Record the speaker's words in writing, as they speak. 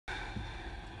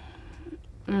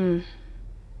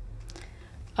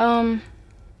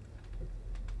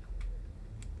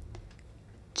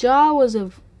Ja was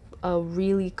a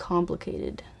really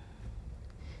complicated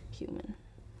human.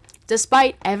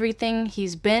 Despite everything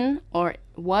he's been or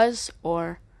was,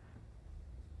 or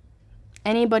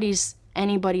anybody's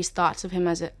thoughts of him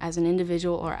as an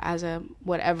individual or as a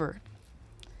whatever,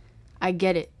 I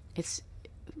get it.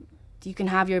 You can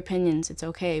have your opinions, it's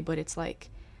okay, but it's like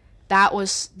that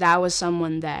was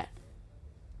someone that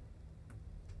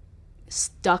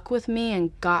stuck with me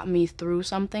and got me through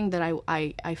something that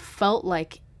I felt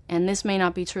like, and this may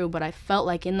not be true, but I felt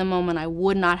like in the moment I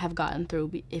would not have gotten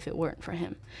through if it weren't for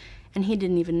him. And he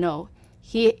didn't even know.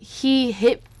 He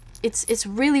hit, it's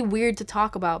really weird to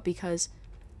talk about because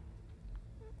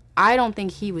I don't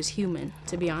think he was human,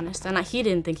 to be honest. And he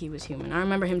didn't think he was human. I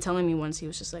remember him telling me once, he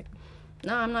was just like,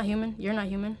 no, I'm not human. You're not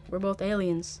human. We're both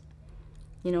aliens.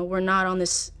 You know, we're not on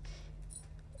this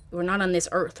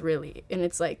earth, really. And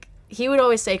it's like, he would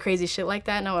always say crazy shit like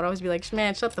that, and I would always be like,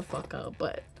 man, shut the fuck up.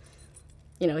 But,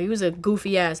 you know, he was a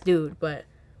goofy-ass dude, but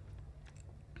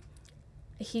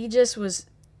he just was,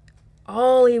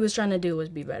 all he was trying to do was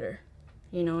be better.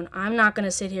 You know, and I'm not going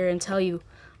to sit here and tell you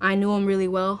I knew him really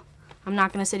well. I'm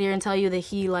not going to sit here and tell you that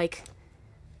he, like,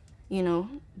 you know,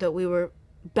 that we were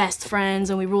best friends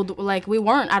and we ruled, like, we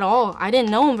weren't at all. I didn't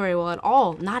know him very well at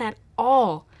all. Not at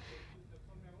all.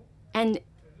 And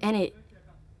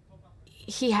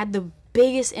he had the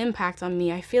biggest impact on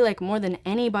me, I feel like, more than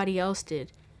anybody else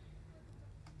did.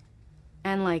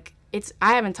 And, like,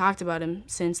 I haven't talked about him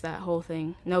since that whole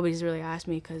thing. Nobody's really asked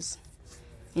me because,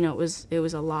 you know, it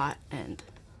was a lot and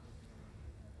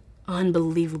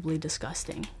unbelievably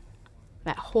disgusting.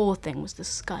 That whole thing was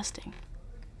disgusting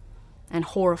and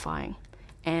horrifying.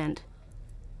 And,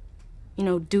 you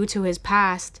know, due to his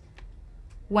past,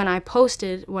 when I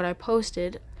posted what I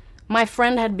posted, my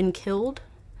friend had been killed,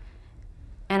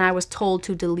 and I was told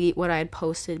to delete what I had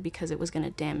posted because it was going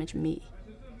to damage me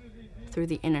through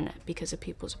the internet because of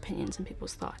people's opinions and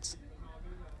people's thoughts.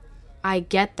 I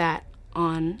get that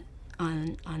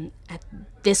at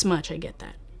this much, I get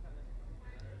that.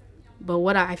 But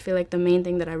what I feel like the main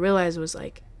thing that I realized was,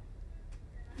 like,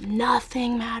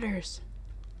 nothing matters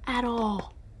at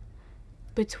all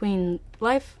between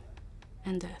life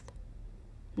and death.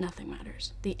 Nothing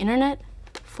matters. The internet,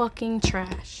 fucking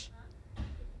trash.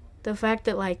 The fact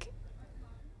that, like,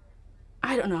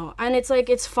 I don't know. And it's like,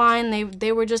 it's fine.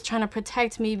 They were just trying to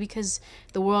protect me because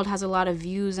the world has a lot of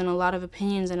views and a lot of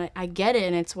opinions, and I get it,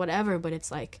 and it's whatever, but it's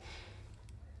like,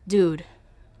 dude,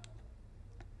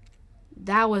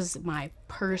 that was my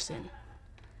person.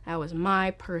 That was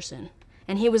my person.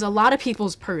 And he was a lot of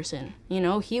people's person, you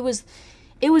know?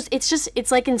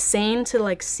 It's like insane to,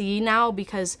 like, see now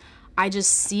because I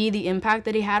just see the impact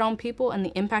that he had on people and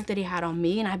the impact that he had on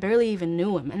me, and I barely even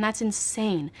knew him. And that's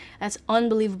insane. That's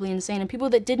unbelievably insane. And people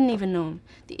that didn't even know him,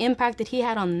 the impact that he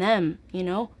had on them, you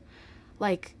know?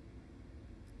 Like,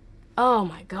 oh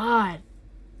my God.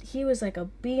 He was like a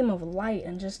beam of light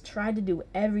and just tried to do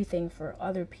everything for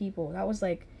other people. That was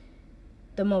like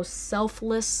the most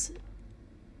selfless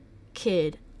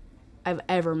kid I've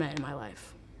ever met in my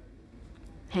life.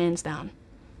 Hands down.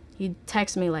 He'd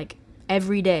text me like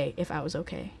every day if I was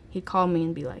okay. He'd call me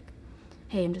and be like,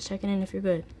 hey, I'm just checking in if you're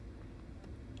good.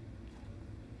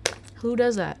 Who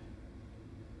does that?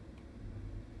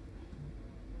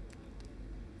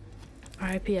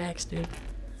 R.I.P. X, dude.